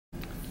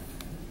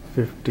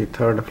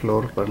53rd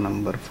floor पर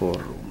number 4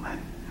 room है।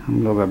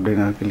 हम लोग अब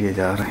डिनर के लिए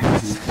जा रहे हैं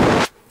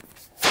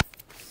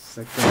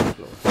सेकंड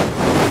फ्लोर।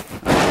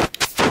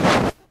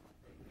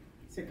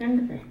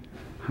 सेकंड पे?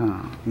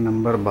 हाँ,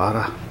 नंबर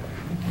 12।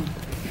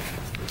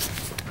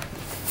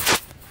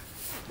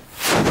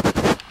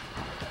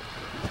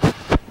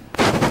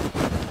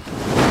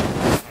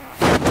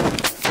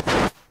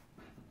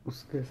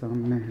 उसके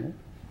सामने है,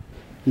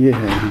 ये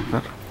है यहाँ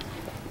पर,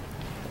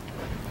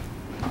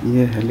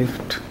 ये है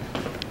लिफ्ट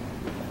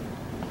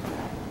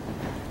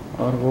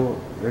और वो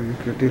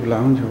एग्जीक्यूटिव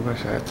लाउंज होगा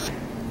शायद,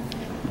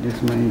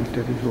 जिसमें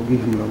एंट्री होगी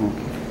हम लोगों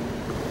की।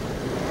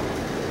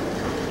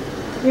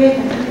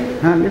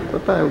 हाँ, लिफ्ट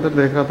पता है, उधर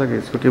देख रहा था कि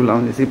एग्जीक्यूटिव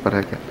लाउंज इसी पर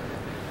है क्या।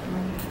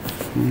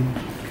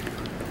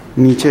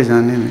 नीचे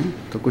जाने में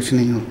तो कुछ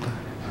नहीं होता,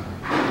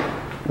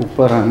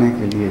 ऊपर आने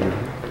के लिए जो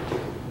है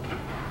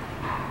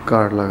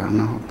कार्ड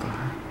लगाना होता है।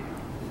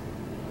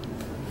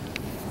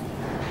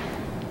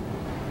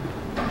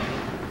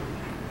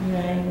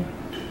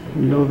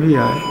 जो भी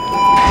आए,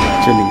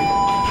 चलिए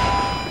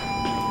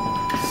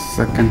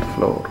सेकंड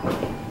फ्लोर।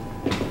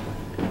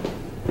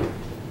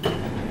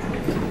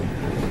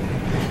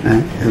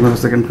 इस बार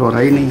सेकंड फ्लोर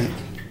आई नहीं है।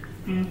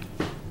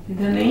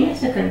 इधर नहीं है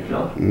सेकंड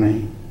फ्लोर?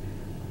 नहीं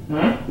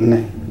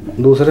नहीं,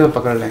 दूसरे पे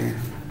पकड़ लेंगे।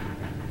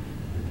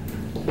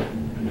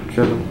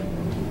 चलो,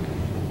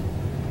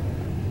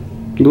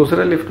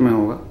 दूसरे लिफ्ट में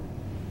होगा।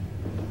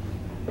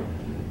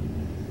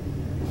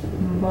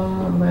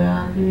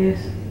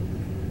 42।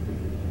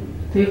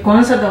 तो ये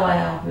कौन सा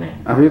दवाया आपने?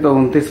 अभी तो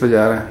 29 पे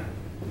जा रहा है,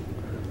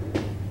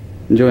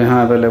 जो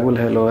यहाँ अवेलेबल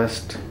है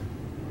लोएस्ट।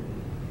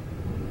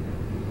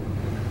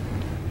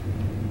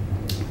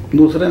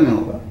 दूसरे में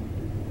होगा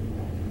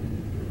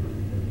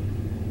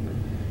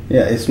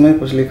या इसमें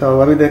कुछ लिखा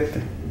होगा, अभी देखते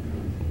हैं,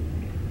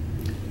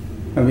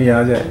 अभी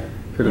आ जाए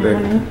फिर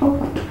देखते।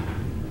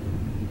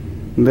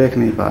 देख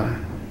नहीं पा रहे।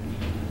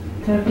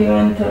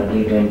 31,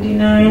 30,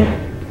 29।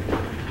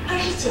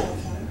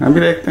 अभी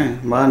देखते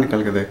हैं, बाहर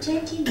निकल के देखते हैं।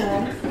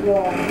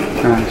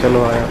 हाँ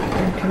चलो आया।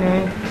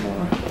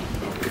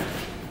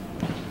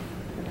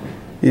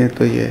 ये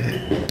तो ये है।